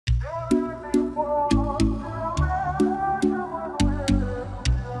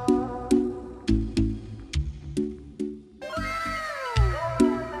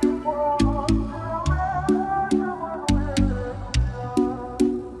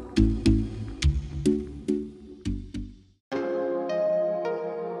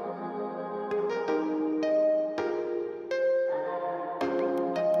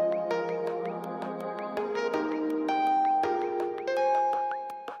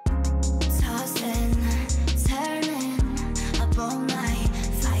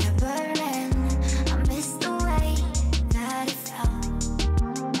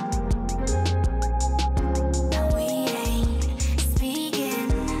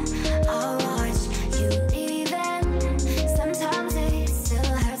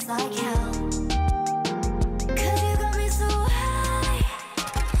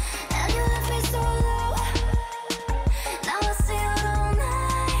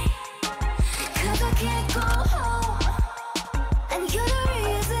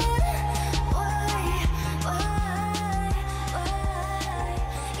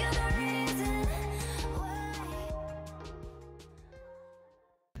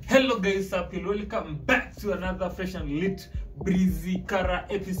Hello guys, welcome back to another fresh and lit Breezy Kara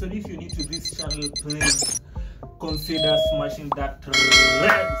episode. If you're new to this channel, please consider smashing that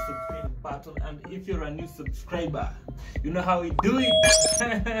red subscribe button. And if you're a new subscriber, you know how we do it.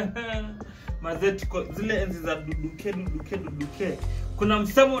 Mazetu zile enzi za duduke. Kuna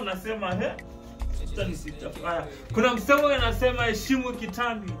msemo unasema kuna msemo unasema heshimu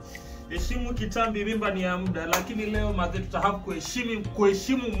kitambi. Heshimu kitambi, mimba ni ya muda. Lakini leo mazetu tutahafu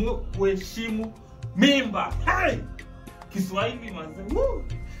kuheshimu mimba. Hey! Kiswahili mazetu.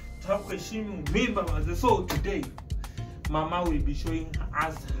 Tutahafu kuheshimu mimba mazetu. So today, Mama will be showing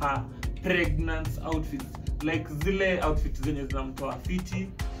us her pregnancy outfits. Like zile outfits zenye zinamtoa fiti.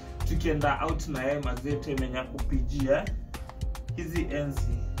 Tukienda out na yeye mazetu menya kupijia. Hizi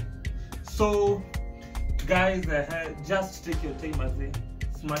enzi. So, guys, just take your time mazetu.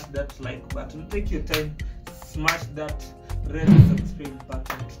 Smash that like button, take your time, smash that red subscribe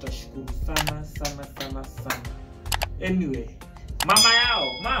button. Tutashukuru sana. Anyway, mama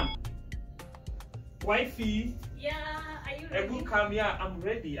yao, mom, wifey, yeah, are you ready? Come, yeah, I'm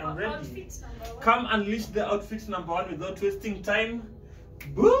ready. Come unleash the outfit number 1 without wasting time.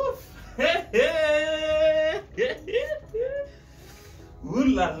 Boof! Ooh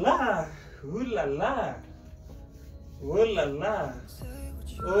la la, ooh la la, ooh la la.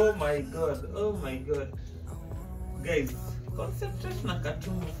 Oh my god. Guys, concentrate na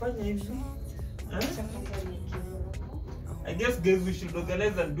cartoon. Fanya hivi. I guess guys we should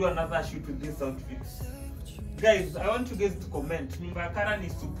organize and do another shoot with this outfit. Guys, I want you guys to comment. Mimba Kara ni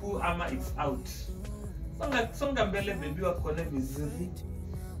supu ama it's out. Songa mbele baby wakone vizuri.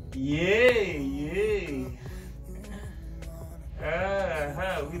 Yeah.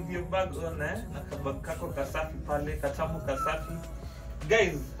 With your bag on na kabag kako kasafi pale, katamu kasafi.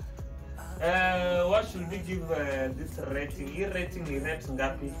 Guys, what should we give this rating? Hii rating ni rate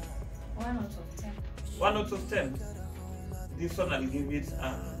ngapi? 1 out of 10. 1 out of 10. This one I'll give it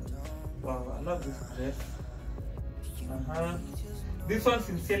wow, I love this dress. This one,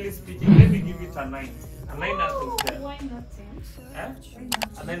 sincerely speaking, let me give it a 9. A 9 out of 10. Why not 10?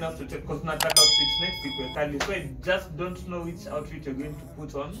 A 9 out of 10 because not that outfit next week we're calling. So I just don't know which outfit you're going to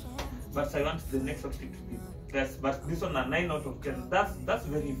put on, but I want the next outfit to be. Yes, but this one a 9 out of 10. That's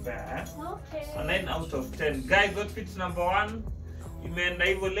very fair. Okay. A 9 out of 10. Guys, outfit number 1.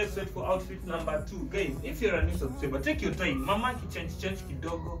 Let's wait for outfit number 2. Guys, if you're a new subscriber, take your time. Mama ki change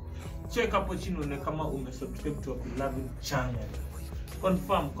kidogo. Check hapo chini une kama umesubscribe to our beloved channel.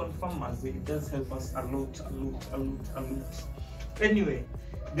 Confirm as it does help us a lot. Anyway,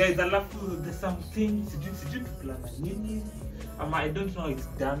 guys, I love to there's something to plan nini. I don't know it's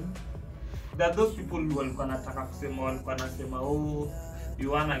done. There are those people who walikuwa nataka kusema, walikuwa nasema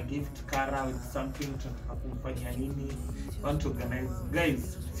you wanna gift Kara with something, tunataka kumfanyia nini, want to organize.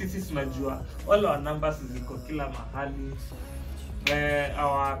 Guys, sisi tunajua all our numbers ziko kila mahali,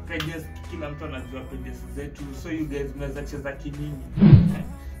 our pages, kila mtu anajua pages zetu. So you guys mnaweza cheza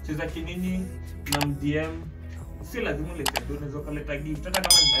kinini na mdm, si lazima ulete do, unaweza kuleta gift hata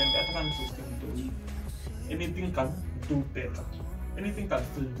kama ni maembe, hata kama ni system do. Anything can do better, anything can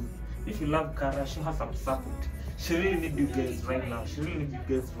still do. If you love Kara, show her some support. She really need you guys right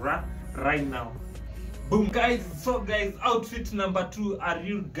now. Boom, guys. So guys, outfit number 2. Are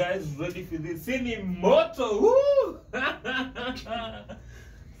you guys ready for this? Sini moto. Woo!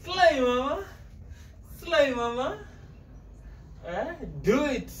 Slay mama. Do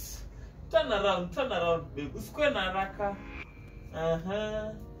it. Turn around, baby. Usikwe na haraka.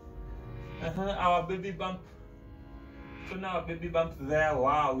 Our baby bump. So now a baby bump there.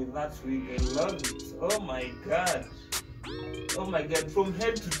 Wow, with that wig, I love it. Oh my god, from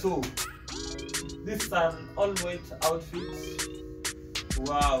head to toe, this is an all-white outfit.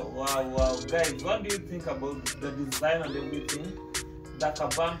 Wow, guys, what do you think about the design and everything? That a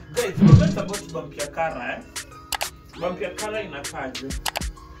bump, guys, comment about bump ya Kara. Bump ya Kara inakaje?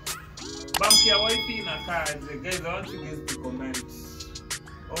 Bump ya wifey inakaje? Guys, I want you guys to comment.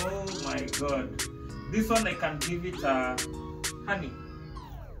 Oh my god. This one I can give it a honey.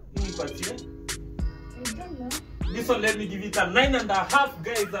 This one let me give it a 9.5,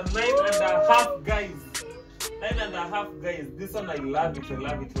 guys. A 9.5, guys. 9.5, guys. This one I love it.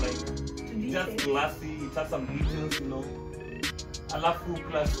 Like just classy. It has some details, you know. Alafu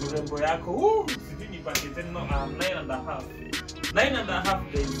plus urembo yako. Sijui nipatie tena 9.5.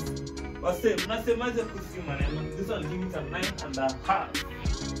 9.5, guys. Mnasemaje kuhusu maneno? This one give it a 9.5.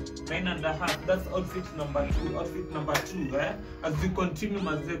 9.5. That's outfit number 2. As we continue,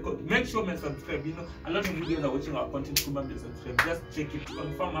 make sure you subscribe. You know, a lot of you guys are watching our content. Subscribe. Just check it.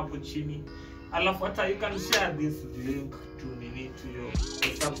 Confirm hapo chini. Alafu hata you can share this link to your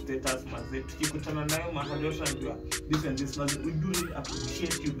WhatsApp status maze. Tukikutana nayo mahali yote ndio this and this maze. We do really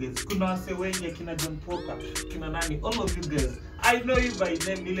appreciate you guys. Kuna wase wengi kina John Poker, kina nani, all of you guys. I know you by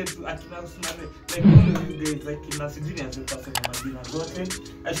name ile tu akina Usmane, like all of you guys like kina sijini azipasema majina zote.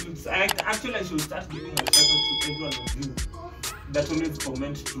 I should start giving a shout out to every one of you that always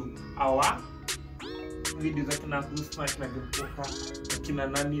comment to our videos akina Usmane, akina John Poker, akina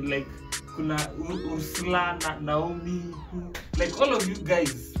nani, like kuna Ursula, Naomi, like all of you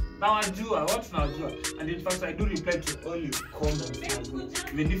guys. Now I do what now do, and in fact I do reply to all your comments.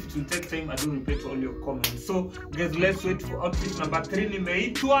 Even if it will take time, I do reply to all your comments. So guys, let's wait for outfit number 3.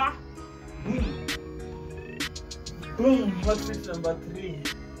 Nimeitwa. Boom. Outfit number 3.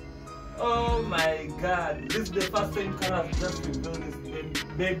 Oh my God, this is the first time Kara has just revealed this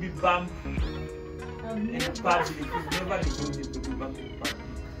baby bump in public. You've never revealed this baby bump in public.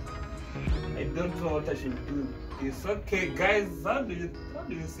 I don't know what I should do. It's okay, guys. How do you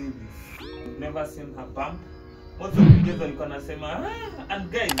see this? You've never seen her bump. Most of you guys are gonna say,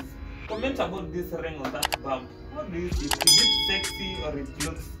 and guys, comment about this ring or that bump. How do you see it? Is it sexy or it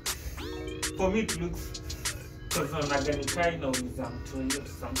looks? For me, it looks. Because I'm not gonna kind of toy or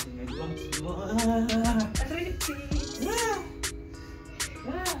something. I don't know.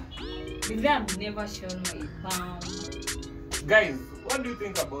 Maybe I've never shown my bump. Guys, what do you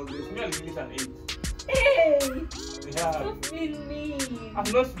think about this? Me, I'll give it an 8. Hey! Yeah. Stop being mean.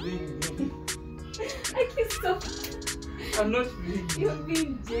 I'm not being mean. I can't stop. I'm not being mean. You're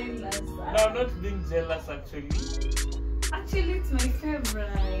being jealous. No, I'm not being jealous actually. Actually, it's my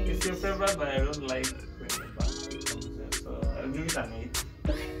favorite. It's your favorite, but I don't like when the bump comes in. So I'll give it an 8.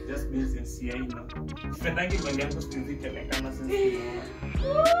 Just being sincere, you know. Spedangi maliangu sizikelekana sincere.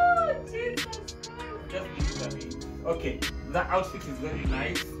 Oh, Jesus Christ. Just give it an 8. Okay, the outfit is very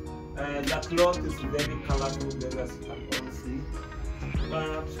nice. The cloth is very colorful, as you can all see.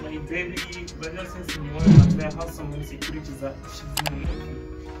 But my baby, but just since I have some insecurities that she's not making.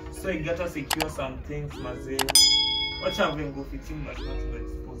 So I gotta secure some things, maze. Watch out when go fitting, but not to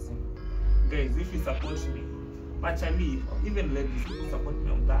exposing. Guys, if you support me, actually, even ladies, if you support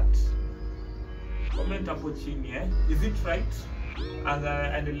me on that, comment about chini, eh? Is it right? And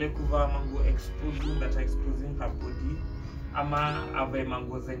the lekuva mango exposing that are exposing her body. Ama ave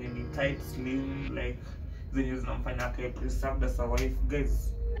mango zenye ni tight slim, like zenye zinamfanya akae preserved as a wife.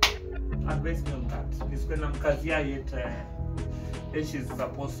 Guys, advise me on that. Nisipenda mkazia yet she's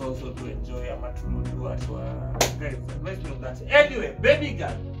supposed also to enjoy ama to do at guys, advise me on that. Anyway, baby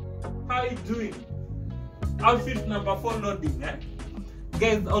girl, how you doing? Outfit number 4 loading, eh?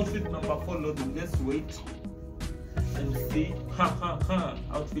 Guys, outfit number 4 loading. Let's wait and see.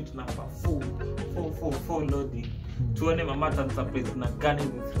 Outfit number 4 loading. Tuone mama surprise na gani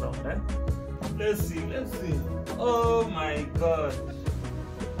this round, eh? Let's see. Oh my God,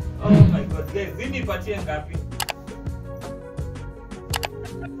 guys, ini patie ngapi?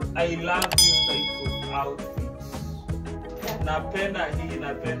 I love this type of outfits. Napenda hii.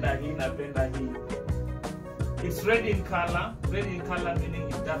 It's red in color meaning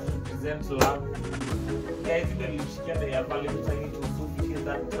it does represent love. Guys, even lipstick they are Valentine to fulfill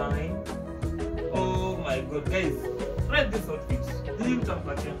that time. Oh my God, guys, read this outfit. Do you talk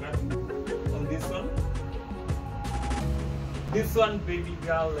about your on this one? This one, baby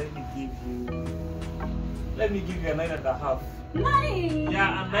girl, let me give you a 9.5. 9?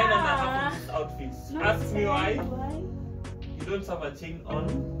 Yeah, a 9.5 of this outfit. Ask me why. You don't have a chain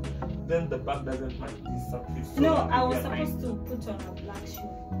on, then the back doesn't match this outfit. So no, I was supposed to put on a black shoe.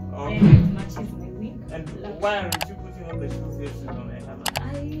 Okay. And it matches my wig. And why aren't you putting on the shoes here on my hand?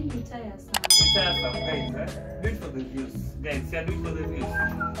 I'm tiresome. Guys, do it for the views. Guys, yeah, do it for the views.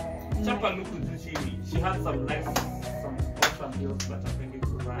 Chapa look at she has some awesome heels that are pending to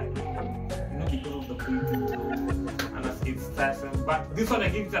buy. You know, because of the baby and a skate station. But this one I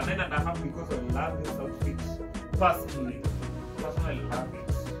give it a 9.5 because I love this outfit. Personally, I love it.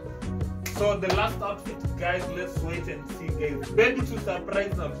 So the last outfit, guys, let's wait and see, guys. Baby to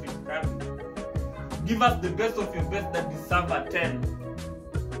surprise outfit, give us the best of your best that deserve a 10.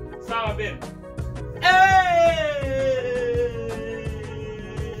 Sawa, babe. Hey!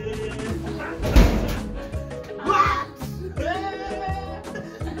 What?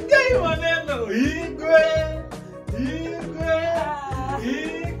 Hey, maneno. Igwe.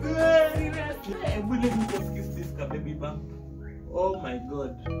 Let me just kiss this baby bump. Oh my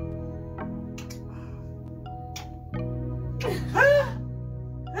God.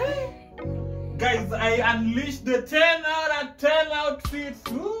 Guys, I unleashed the 10 out of 10 outfits.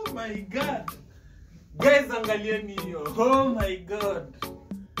 Oh my God. Guys, angalieni hiyo. Oh my God.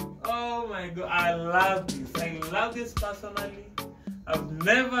 Oh my god, I love this. I love this personally. I've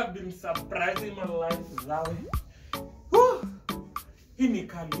never been surprised in my life that way. Woo! Hii ni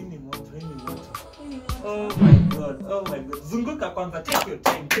kali, hii ni moto. Oh my god, oh my god. Zunguka kwanza, take your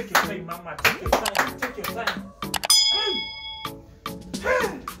time, mama, take your time.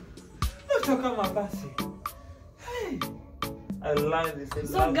 Hey! Moto kama basi. Hey! I love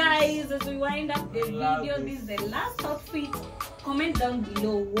this. So guys, as we wind up the video, this is the last outfit. Comment down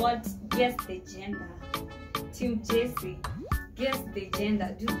below what guess the gender. Team Jesse, guess the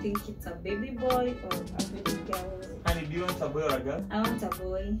gender. Do you think it's a baby boy or a baby girl? Honey, do you want a boy or a girl? I want a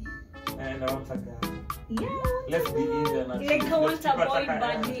boy. And I want a girl. Yeah. Let's be even. Like I want a boy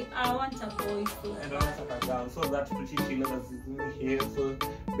badly. I want a boy too. And I want a girl. So that pretty lovers is me here. So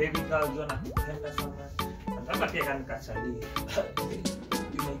baby girl, you wanna tell us something? And that's what I can catch a day.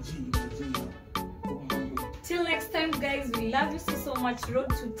 Till next time, guys, we love you so much. Road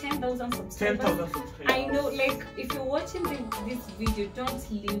to 10,000 subscribers. 10,000 subscribers. I know, like, if you're watching this video, don't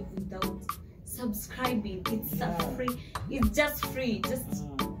leave without subscribing. It's free. It's just free. Just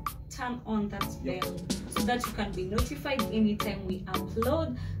turn on that bell so that you can be notified anytime we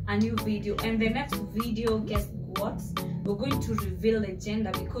upload a new video. And the next video, guess what? We're going to reveal the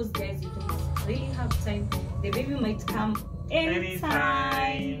gender because, guys, you don't really have time. The baby might come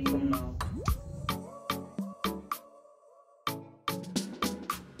anytime from now.